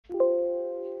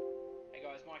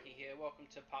welcome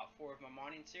to part 4 of my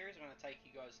mining series. I'm going to take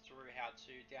you guys through how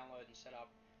to download and set up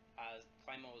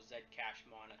Claymore Zcash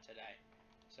miner today.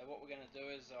 So what we're going to do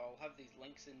is I'll have these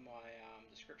links in my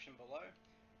description below,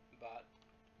 but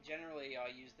generally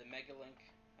I use the mega link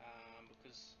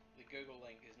because the Google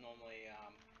link is normally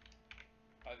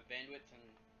over bandwidth and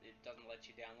it doesn't let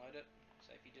you download it.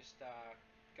 So if you just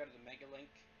go to the mega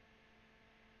link,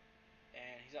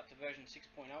 and he's up to version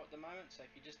 6.0 at the moment, so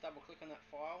if you just double click on that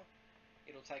file,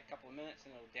 it'll take a couple of minutes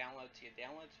and it'll download to your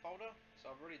downloads folder.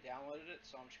 So I've already downloaded it,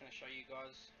 so I'm just going to show you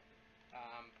guys.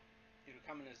 It'll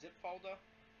come in a zip folder.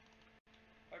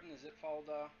 Open the zip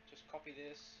folder, just copy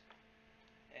this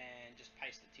and just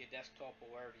paste it to your desktop or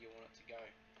wherever you want it to go.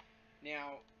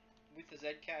 Now with the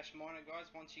Zcash miner, guys,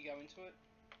 once you go into it,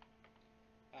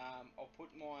 I'll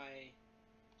put my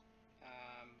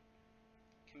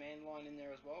command line in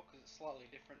there as well because it's slightly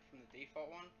different from the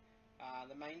default one.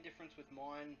 The main difference with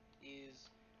mine is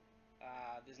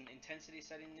there's an intensity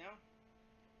setting now.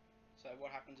 So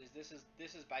what happens is this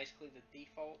is basically the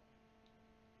default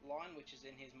line which is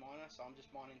in his miner. So I'm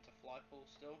just mining to Flypool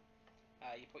still.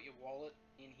 You put your wallet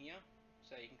in here,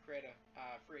 so you can create a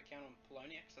free account on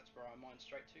Poloniex. That's where I mine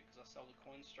straight to because I sell the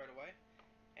coins straight away.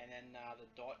 And then the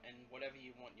dot and whatever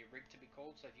you want your rig to be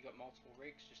called. So if you've got multiple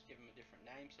rigs, just give them a different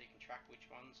name so you can track which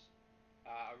ones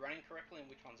are running correctly and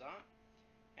which ones aren't.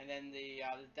 And then the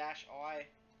dash I,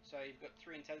 so you've got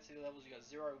 3 intensity levels. You've got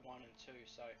 0, 1 and 2.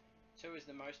 So 2 is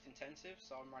the most intensive,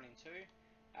 so I'm running 2.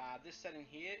 This setting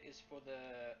here is for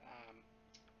the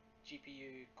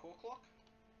GPU core clock.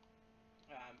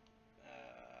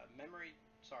 Memory,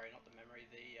 sorry, not the memory,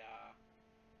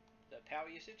 the power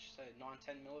usage, so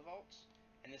 910 millivolts.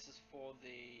 And this is for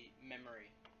the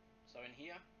memory. So in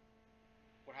here,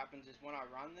 what happens is when I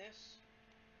run this,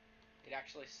 it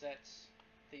actually sets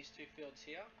these 2 fields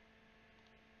here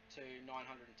to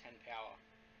 910 power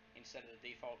instead of the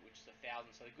default, which is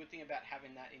 1000. So the good thing about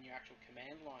having that in your actual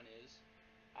command line is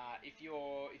if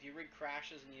your rig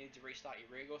crashes and you need to restart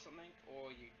your rig or something, or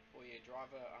your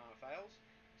driver fails,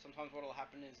 sometimes what will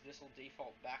happen is this will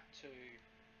default back to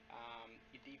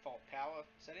your default power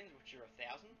settings, which are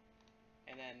 1000.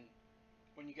 And then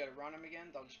when you go to run them again,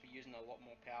 they'll just be using a lot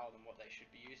more power than what they should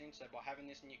be using. So by having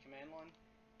this in your command line,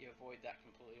 you avoid that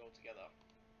completely altogether.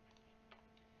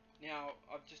 Now,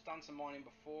 I've just done some mining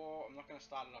before. I'm not going to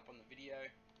start it up on the video.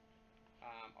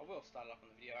 I will start it up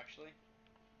on the video actually.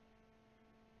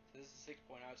 So this is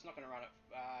 6.0. It's not going to run at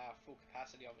full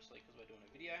capacity obviously because we're doing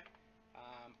a video.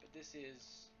 But this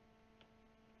is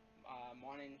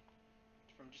mining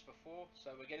from just before.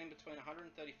 So we're getting between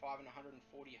 135 and 140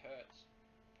 hertz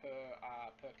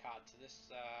per card. So this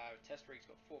test rig's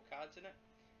got 4 cards in it,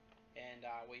 and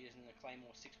we're using the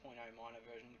Claymore 6.0 miner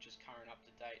version, which is current up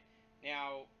to date.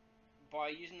 Now, by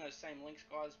using those same links,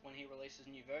 guys, when he releases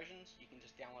new versions, you can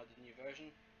just download the new version.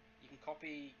 You can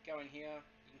go in here,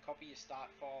 you can copy your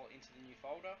start file into the new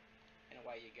folder, and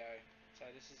away you go. So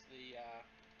this is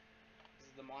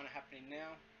the miner happening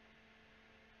now.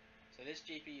 So this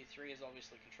GPU3 is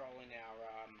obviously controlling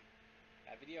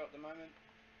our video at the moment,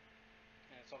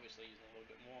 and it's obviously using a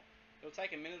little bit more. It'll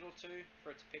take a minute or 2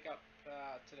 for it to pick up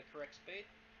to the correct speed.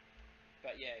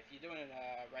 But yeah, if you're doing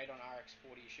a Radeon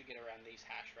RX480, you should get around these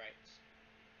hash rates.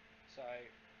 So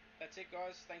that's it,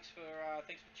 guys. Thanks for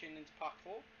tuning into part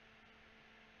 4,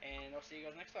 and I'll see you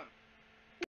guys next time.